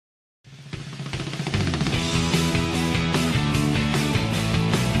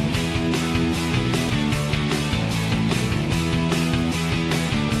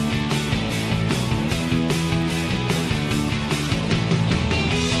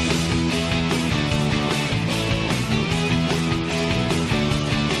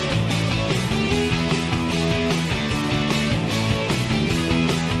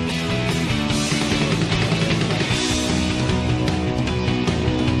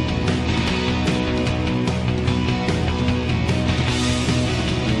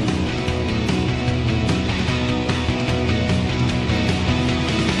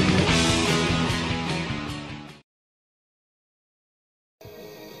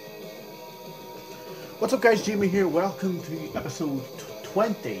What's up guys, Jamie here, welcome to episode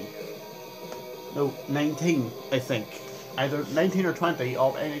 20, no 19 I think, either 19 or 20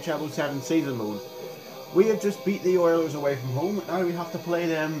 of NHL 07 season mode. We have just beat the Oilers away from home, now we have to play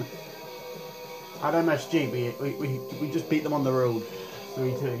them at MSG. We just beat them on the road,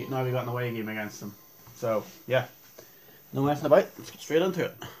 3-2, now we got an away game against them. So yeah, no messing about, let's get straight into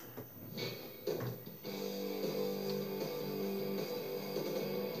it.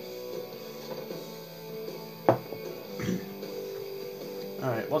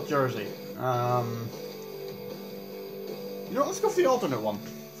 Alright, what jersey? You know, let's go for the alternate one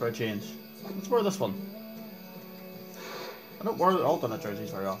for a change. Let's wear this one. I don't wear alternate jerseys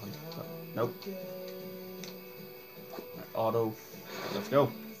very often. But nope. Right, auto. Let's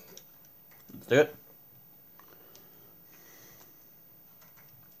go. Let's do it.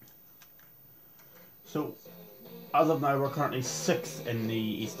 So, as of now, we're currently 6th in the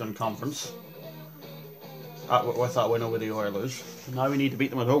Eastern Conference. With that win over the Oilers. So now we need to beat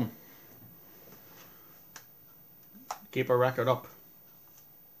them at home. Keep our record up.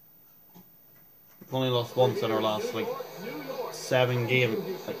 We've only lost once in our last 7 games.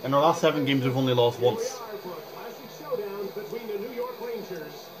 In our last 7 games we've only lost once. Between the New York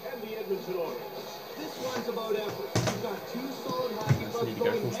Rangers and the Edmonton Oilers. This one's about effort. You've got 2 solid hockey clubs. Need to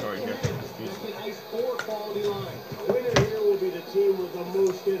get a full story here. An ice 4 quality line. The winner here will be the team with the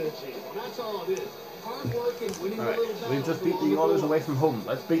most energy. Well, that's all it is. Hard work and winning a little battle. We've just beat the Oilers away from home.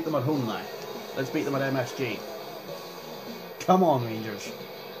 Let's beat them at home now. Let's beat them at MSG. Come on, Rangers.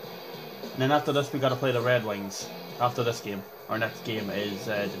 And then after this we got to play the Red Wings. After this game. Our next game is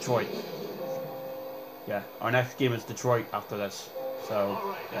Detroit. Yeah, our next game is Detroit after this.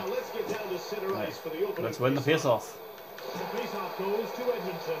 So, yeah. Let's win the face-off. The face-off goes to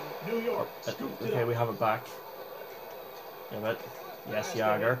Edmonton, New York. Okay, we have it back. Give it. Yes,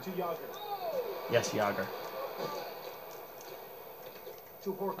 Yager. Yes, Yager.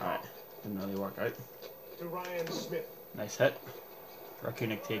 Alright, didn't really work out. To Ryan Smith. Nice hit.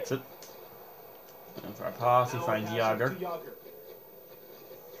 Rakunik takes it. And for a pass, he finds Yager.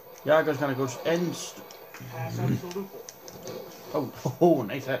 Yager's gonna go in. Oh,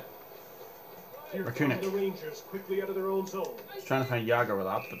 nice hit. Rakunik. He's trying to find Yager with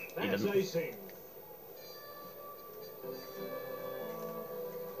that, but he didn't.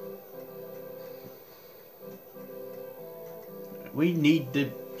 We need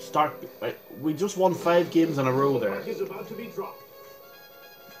to start. We just won 5 games in a row there.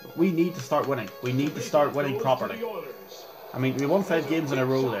 We need to start winning. We need to start winning properly. I mean, we won 5 games in a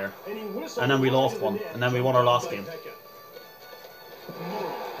row there, and then we lost one, and then we won our last game.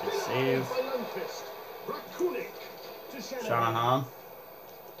 Nice save. Shanahan.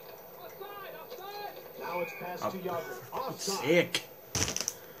 For God's sake.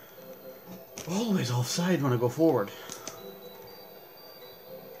 Always offside when I go forward.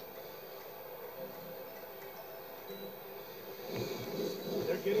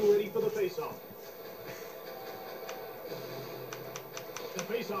 Getting ready for the face-off. The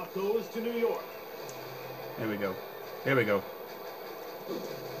face-off goes to New York. Here we go. Here we go.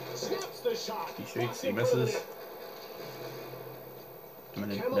 Snaps the shot. He shoots, he misses.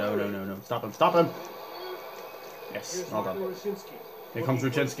 No. Stop him, stop him! Yes, well done. Here comes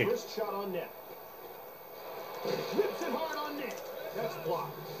Ruchinski. First shot on net. Whips it hard on net. That's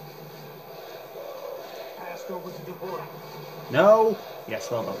blocked. Passed over to DeBoer. No! Yes,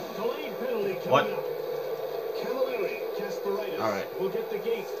 well done. What? Alright. Will get the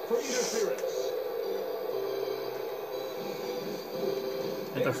gate for interference.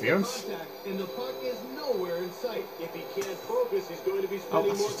 Interference? And the puck is nowhere in sight. If he can't focus, he's going to be spending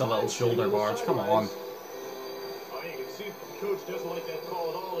that's just a little shoulder barge. Come on. Oh, you can see the coach doesn't like that call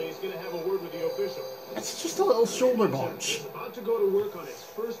at all, and he's going to have a word with the official. It's just a little shoulder barge. About to go to work on his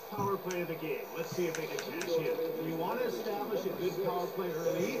first power play of the game. Let's see if they can cash in. You want to establish a good power play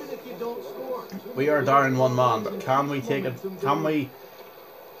early, even if you don't score. We are down 1 man, but can we take it? Can we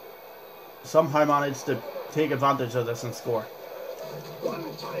somehow manage to take advantage of this and score?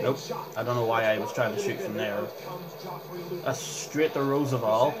 Nope. I don't know why I was trying to shoot from there. That's straight to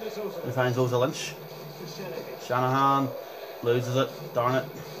Roosevelt. He finds Oza Lynch. Shanahan loses it. Darn it.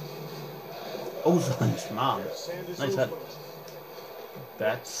 Oza Lynch, man. Nice hit.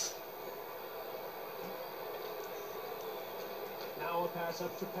 Betts. Now a pass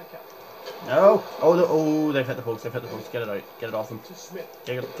up to Pekka. No. Oh, they've hit the post. They've hit the post. Get it out. Get it off him.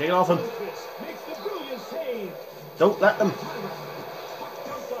 Take it off him. Don't let them.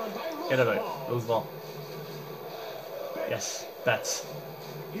 Get it out. Roosevelt. Yes. Betts.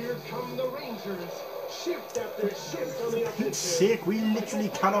 Here come the Rangers. Shift after shift on the For Pete's offensive. sake, we literally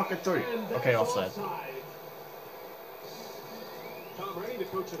cannot get through. And Okay, that's offside. Tom Brady, the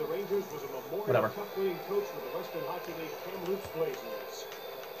coach of the Rangers, was a Memorial Whatever. Cup-winning coach for the Western Hockey League Kamloops Blazers.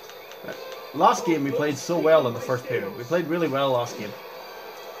 Last game we played so well in the first period. We played really well last game.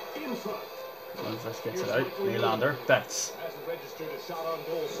 In front. Let's get it out. Nylander. Betts. Hasn't registered a shot on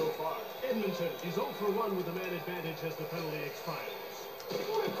goal so far. Edmonton is 0 for 1 with a man advantage as the penalty expires.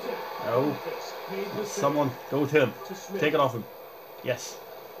 No. Someone go to him. Take it off him. Yes.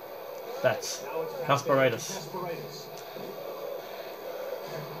 Betts. Kasparidis.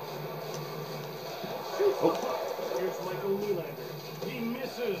 Oh. Here's Michael Nylander. He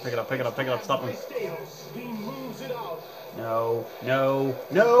misses. Pick it up, pick it up, pick it up. Stop him. He moves it out. No. No.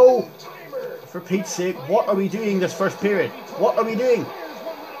 No! Timer. For Pete's sake, what are we doing this first period? What are we doing?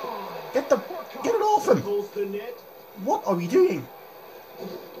 Get it off him! Pulls the net. What are we doing?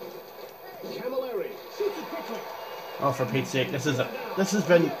 Camilleri shoots it quickly. Oh, for Pete's sake, this has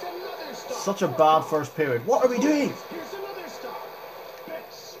been such a bad first period. What are we doing? Here's another stop.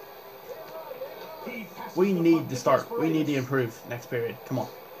 Betts. He passes We the need puck to start. We need to Kasparidis. improve next period. Come on.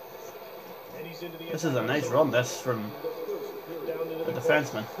 And he's into the This is a nice zone. run, this, from Down into the the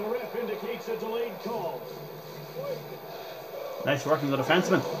defenseman. The ref indicates a delayed call. Nice work from the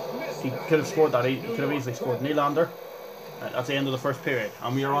defenseman. He could have scored that. He could have easily scored. Nylander. Right, that's the end of the first period.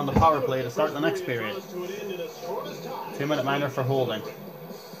 And we are on the power play to start the next period. Draws to an end in a scoreless tie. 2-minute minor for holding.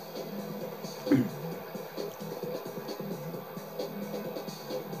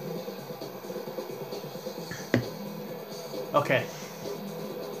 Okay.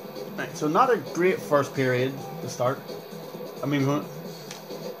 Right, so not a great first period to start. I mean, you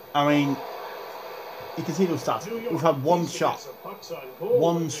can see those stats. We've had one shot.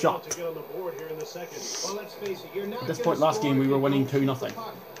 One shot. At this point last game we were winning 2-0.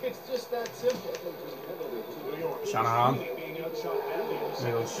 It's just that simple. Shanahan.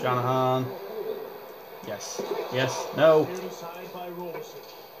 There goes Shanahan. Yes. Yes. No.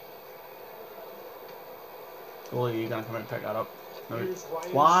 Goalie, you're going to come in and pick that up. No.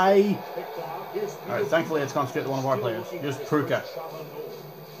 Why? Alright, thankfully it's gone straight to one of our players. Here's Pruka.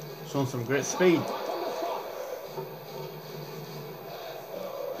 Showing some great speed.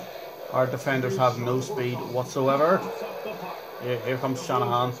 Our defenders have no speed whatsoever. Here comes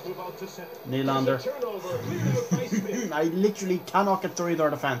Shanahan. Nylander. I literally cannot get through their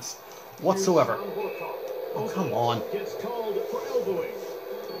defence whatsoever. Oh, come on.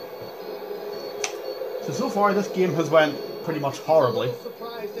 So far this game has went pretty much horribly.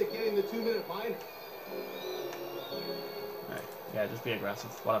 Right. Yeah, just be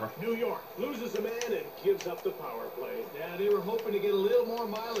aggressive. Whatever. New York loses a man and gives up the power play. Yeah, they were hoping to get a little more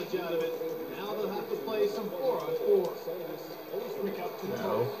mileage out of it. Now they'll have to play some 4-on-4.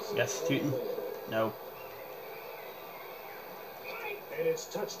 No. Yes, Tootin. No. And it's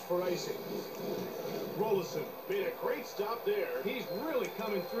touched for icing. Rollison made a great stop there. He's really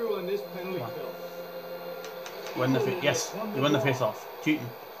coming through on this penalty kill. Win the yes, you win the face off. Tootin.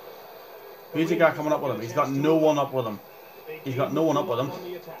 Who's the guy coming up with him? He's got no one up with him. He's got no one up with him.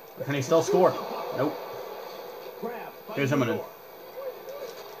 Can he still score? Nope. Here's him in.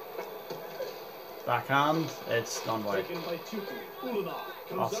 Backhand. It's gone wide.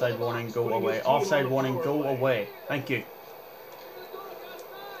 Offside warning, go away. Offside warning, go away. Thank you.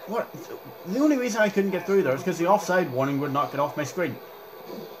 What? The only reason I couldn't get through there is because the offside warning would not get off my screen.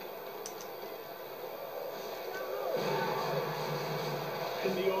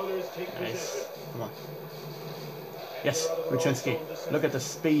 Nice. Come on. Yes, Ruchinski. Look at the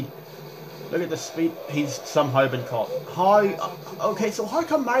speed. Look at the speed. He's somehow been caught. How? Okay, so how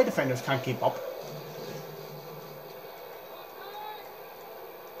come my defenders can't keep up?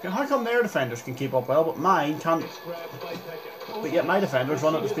 How come their defenders can keep up well, but mine can't? But yet my defenders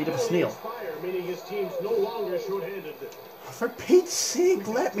run at the speed of a snail. For Pete's sake,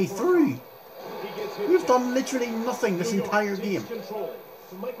 let me through. We've done literally nothing this entire game.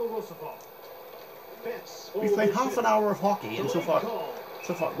 We've played half an hour of hockey, and so far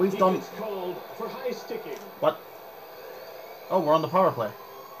we've done. What? Oh, we're on the power play.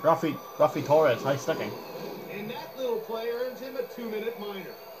 Rafi Torres, high sticking. And that little play earns him a 2-minute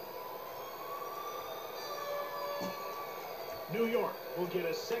minor. New York will get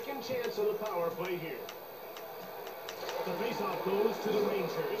a second chance on the power play here. The faceoff goes to the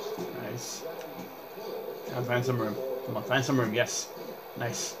Rangers. Nice. Can find some room. Come on, find some room. Yes.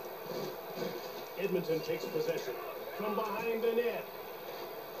 Nice. Edmonton takes possession from behind the net.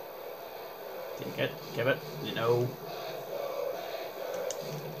 Take it. Give it. No.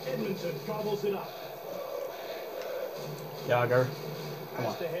 Edmonton gobbles it up. Jagger. Come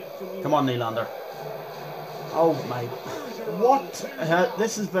on. Come on, Nylander. Oh my. What?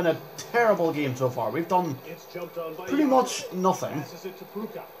 This has been a terrible game so far. We've done pretty much nothing.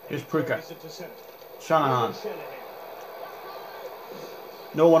 Here's Pruka. Shanahan.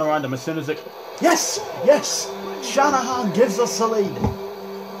 No one around him as soon as it... Yes! Yes! Shanahan gives us the lead.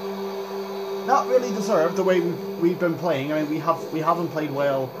 Not really deserved the way we've been playing. I mean, we haven't played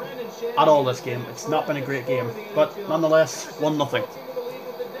well at all this game. It's not been a great game. But nonetheless, 1-0.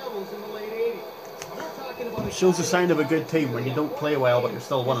 Shows the sign of a good team when you don't play well but you're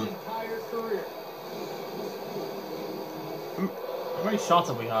still winning. How many shots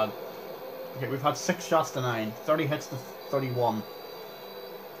have we had? Okay, we've had 6 shots to 9, 30 hits to 31.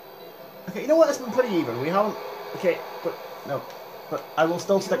 Okay, you know what? It's been pretty even. We haven't... Okay, but... No. But I will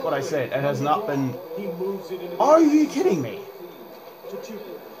still stick what I said. It has not been... Are you kidding me?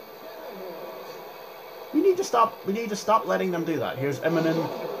 We need to stop letting them do that. Here's Eminem.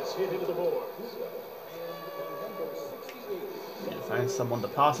 Find someone to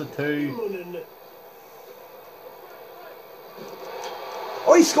pass it to.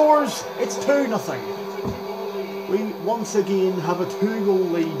 Oh, he scores! It's 2-0. We once again have a 2-goal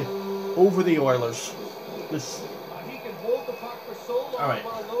lead over the Oilers. This. Alright,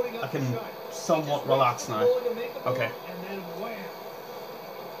 I can somewhat relax now. Okay.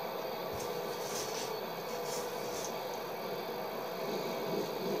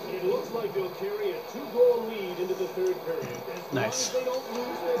 It looks like they'll carry a 2-goal lead into the third period. Nice.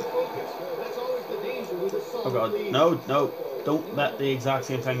 Oh god, no. Don't let the exact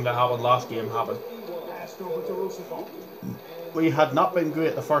same thing that happened last game happen. We had not been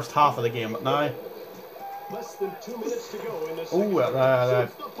great the first half of the game, but now... Less than 2 minutes to go in the second.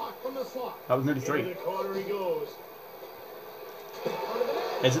 That was nearly 3.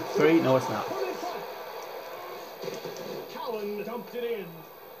 Is it 3? No, it's not. Caan dumped it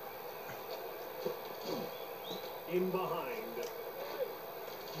in behind.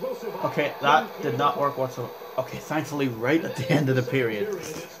 Okay, that did not work whatsoever. Okay, thankfully right at the end of the period.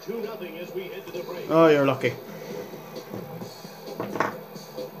 Oh, you're lucky.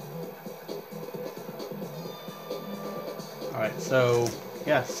 Alright, so,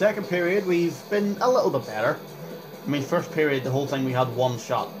 yeah, second period, we've been a little bit better. I mean, first period, the whole thing, we had 1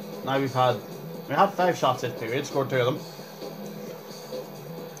 shot. Now we had 5 shots this period, scored 2 of them.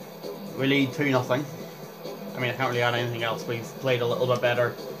 We lead 2-0. I mean, I can't really add anything else. We've played a little bit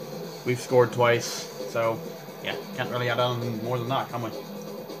better. We've scored twice. So, yeah, can't really add anything more than that, can we?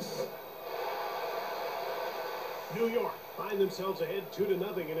 New York find themselves ahead 2-0,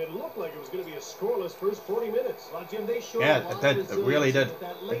 and it looked like it was going to be a scoreless first 40 minutes. Jim, they showed yeah, it did. It really did.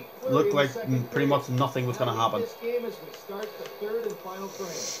 It looked like pretty much nothing was going to happen. This game as we start the third and final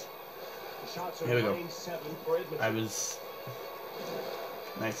frame. The shots are Here we go. 9-7 for Edmonton. I was...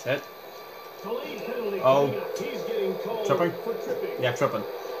 Nice hit. Oh, tripping? Yeah, tripping.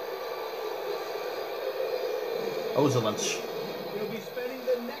 Ozilence. He'll be spending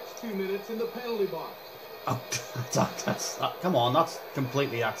the next 2 minutes in the penalty box. Oh, that's come on, that's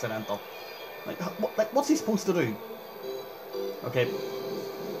completely accidental. Like, what's he supposed to do? Okay,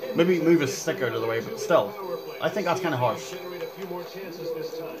 maybe move his stick out of the way, but still, I think that's kind of harsh. Generate a few more chances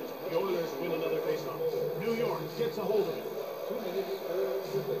this time. The Oilers win another faceoff. New York gets a hold of it.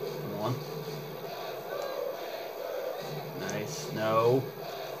 Come on. Nice. No.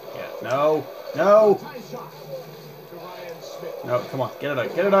 Yeah. No. No. No. Come on. Get it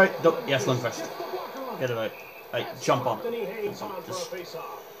out. Get it out. Don't. Yes, Lundqvist. Get it out. Right. Jump on.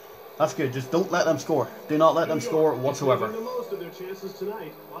 That's good. Just don't let them score. Do not let them score whatsoever. Most of their chances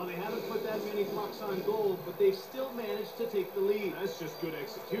tonight. While they haven't put that many pucks on goal, but they've still managed to take the lead. That's just good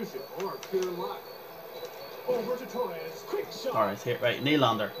execution or pure luck. Over to Torres. Quick shot. All right. Here. Right.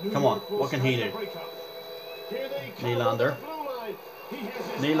 Nylander. Come on. What can he do? Nylander.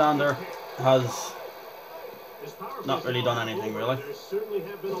 Nylander has not really done anything, really.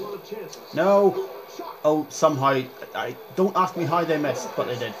 No. Oh, somehow. I don't ask me how they missed, but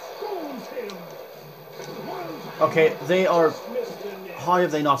they did. Okay, they are... How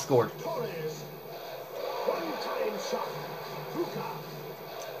have they not scored?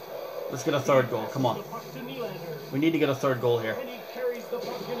 Let's get a third goal. Come on. We need to get a third goal here.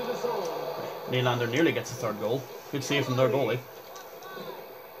 Nylander nearly gets a third goal. Good save from their goalie.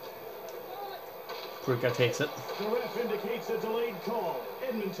 Pruka takes it. The ref indicates a delayed call.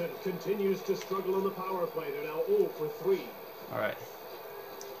 Edmonton continues to struggle on the power play. They're now 0 for 3. Alright.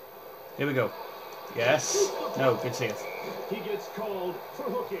 Here we go. Yes. No, good save. He gets called for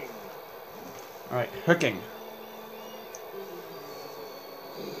hooking. Alright, hooking.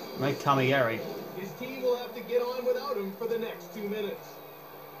 Mike Camilleri. His team will have to get on without him for the next 2 minutes.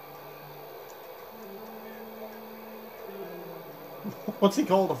 What's he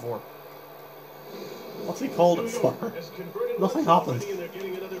called it for? What's he called it for? Nothing happened. And they're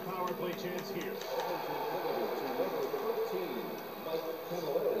getting another power play chance here.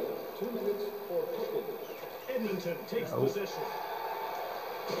 Edmonton takes possession.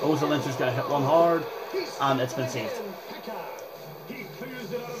 Lyncher's going to hit one hard, and it's been saved. He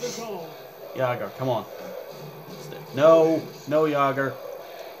clears it out of the zone. Yager, come on. No, no Yager.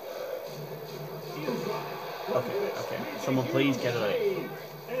 Okay. Someone please get it out.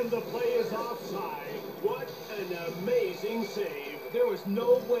 And the play is offside. What an amazing save. There was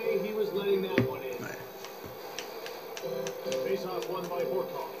no way he was letting that one in. Face off won by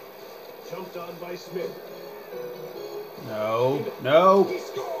Horkoff. Jumped on by Smith. No. He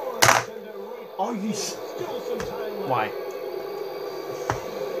scores! Oh, you... Still some time left. Why?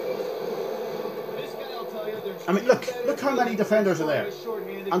 This guy, I'll tell you, I mean, look how many defenders are there.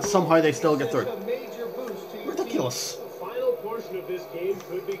 And somehow they still get through. Ridiculous. The final portion of this game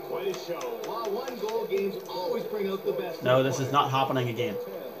could be quite a show. While one goal games always bring out the best. No, this is not happening again.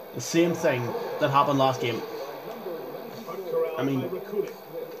 The same thing that happened last game. I mean...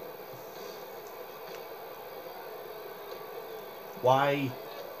 Why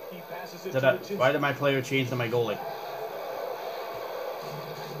did my player change to my goalie?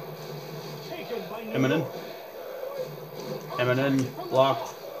 Immonen,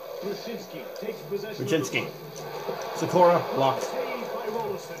 blocked. Brzezinski. Sikora, blocked.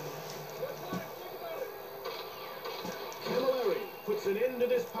 Camilleri puts an end to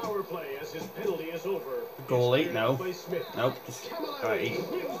this power play as his penalty is over. Goalie, no. Nope. Camilleri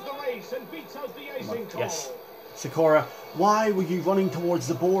wins the race and beats out the icing call. Yes. Sikora, why were you running towards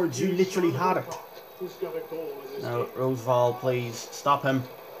the boards? You literally had it. No, Roosevelt, please. Stop him.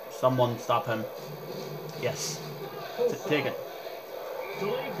 Someone stop him. Yes. Take it.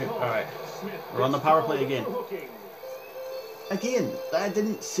 Alright. We're on the power play again. Again, I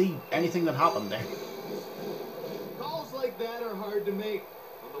didn't see anything that happened there. Calls like that are hard to make.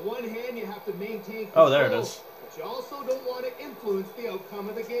 On the one hand, you have to maintain control. Oh, there it is. But you also don't want to influence the outcome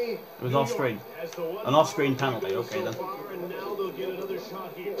of the game. It was off screen. An off screen penalty, okay then. And now they'll get another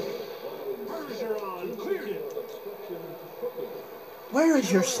shot here. Bergeron cleared it. Where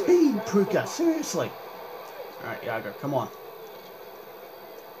is your speed, Pruka? Seriously. Alright, Yager, come on.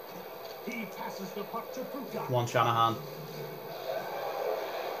 He passes the puck to Pruka. Come on, Shanahan.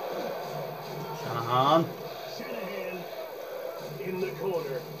 Shanahan. Shanahan in the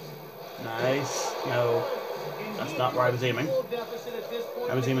corner. Nice. No. That's not where I was aiming.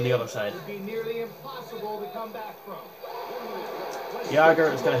 I was aiming the other side.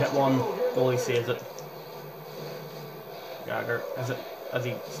 Yager is going to hit one. Goalie saves it. Yager, is it? As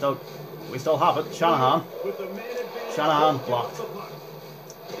he still, we still have it. Shanahan. Shanahan blocked.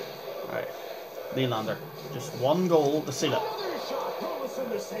 Alright. Nylander. Just one goal to seal it.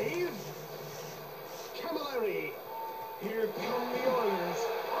 Camilleri. Here come the Oilers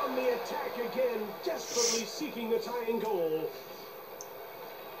on the attack again, desperately seeking the tying goal.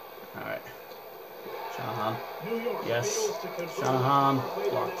 Alright. Shanahan. New York yes. Shanahan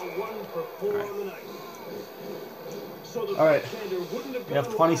blocked. Alright. So Alright. We have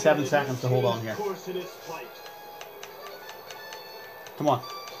 27 seconds to hold on here. Come on.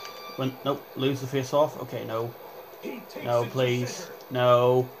 Nope. Lose the face off. Okay, no. No, please.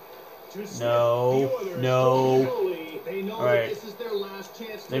 No. No. No. Alright.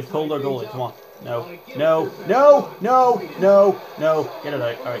 They've pulled their goalie. Come on. No. No. No. No. No. No. Get it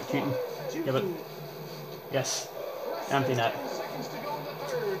out. Alright, Keaton. Give it. Yes. Empty net.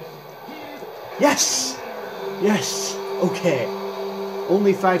 Yes! Yes! Okay.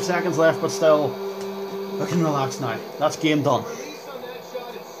 Only 5 seconds left, but still, I can relax now. That's game done.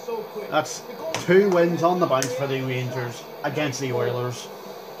 That's 2 wins on the bounce for the Rangers against the Oilers.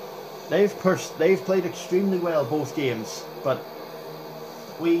 They've played extremely well both games, but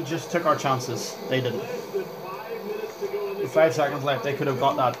we just took our chances. They didn't. With 5 seconds left, they could have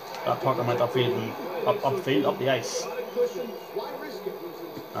got that puck and went upfield and up the ice.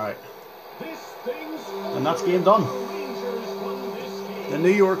 Alright. And that's game done. The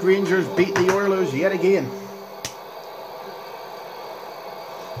New York Rangers beat the Oilers yet again.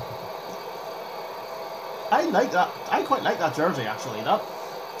 I like that. I quite like that jersey actually. That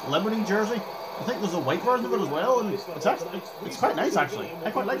Liberty jersey. I think there's a white version of it as well, and it's quite nice actually.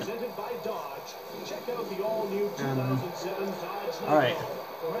 I quite like it. Alright.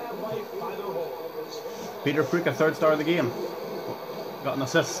 Peter Pruka, 3rd star of the game. Got an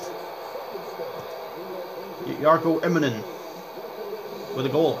assist. Jarkko Immonen. with a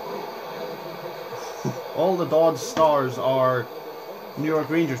goal. All the Dodge stars are New York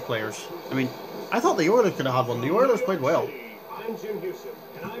Rangers players. I mean, I thought the Oilers could have had one. The Oilers played well. I'm Jim Houston,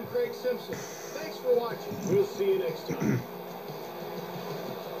 and I'm Craig Simpson. Thanks for watching. We'll see you next time.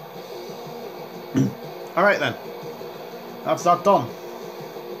 Alright then. That's that done.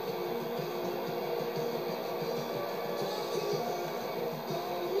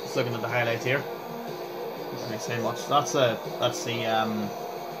 Just looking at the highlights here. Doesn't say much. That's the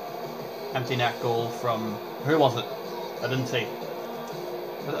empty net goal from, who was it? I didn't see.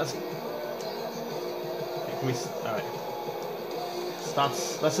 But that's, okay, can we? All right.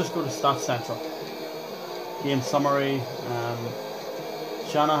 Stats. Let's just go to Stats Central. Game summary.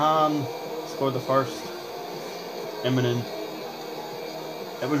 Shanahan scored the first. Imminent.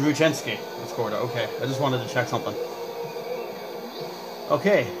 It was Ruchinski that scored it. Okay, I just wanted to check something.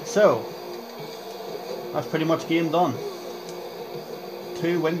 Okay, so that's pretty much game done.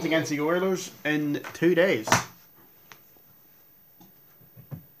 2 wins against the Oilers in 2 days.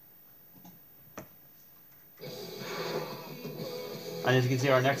 And as you can see,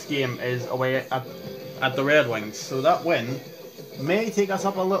 our next game is away at the Red Wings. So that win may take us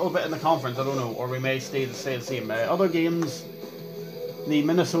up a little bit in the conference, I don't know, or we may stay the same. Other games, the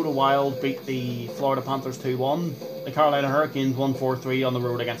Minnesota Wild beat the Florida Panthers 2-1. The Carolina Hurricanes won 4-3 on the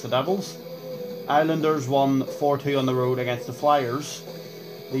road against the Devils. Islanders won 4-2 on the road against the Flyers.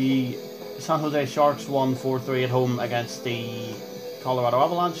 The San Jose Sharks won 4-3 at home against the Colorado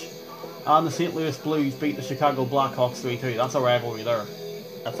Avalanche. And the St. Louis Blues beat the Chicago Blackhawks 3-2. That's a rivalry there,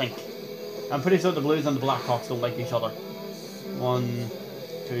 I think. I'm pretty sure the Blues and the Blackhawks don't like each other. 1,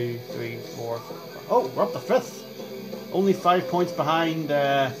 2, 3, 4, 5. Oh, we're up to 5th. Only 5 points behind.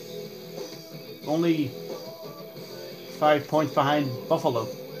 Only 5 points behind Buffalo,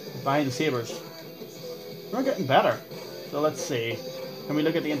 behind the Sabres. We're getting better. So let's see. Can we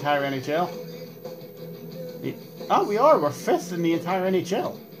look at the entire NHL? Oh, we are. We're 5th in the entire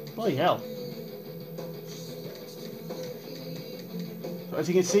NHL. Bloody hell. So as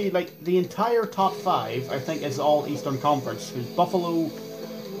you can see, like, the entire top 5, I think, is all Eastern Conference. There's Buffalo,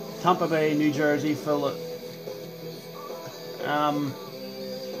 Tampa Bay, New Jersey, Philly.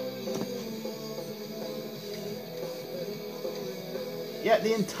 Yeah,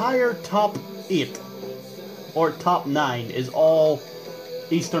 the entire top 8 or top 9 is all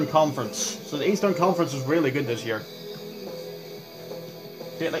Eastern Conference. So the Eastern Conference is really good this year.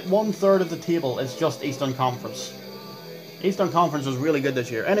 Like 1/3 of the table is just Eastern Conference. Eastern Conference was really good this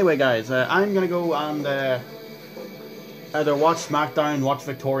year. Anyway, guys, I'm gonna go and either watch SmackDown, watch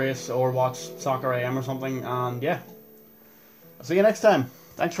Victorious, or watch Soccer AM or something. And yeah, I'll see you next time.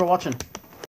 Thanks for watching.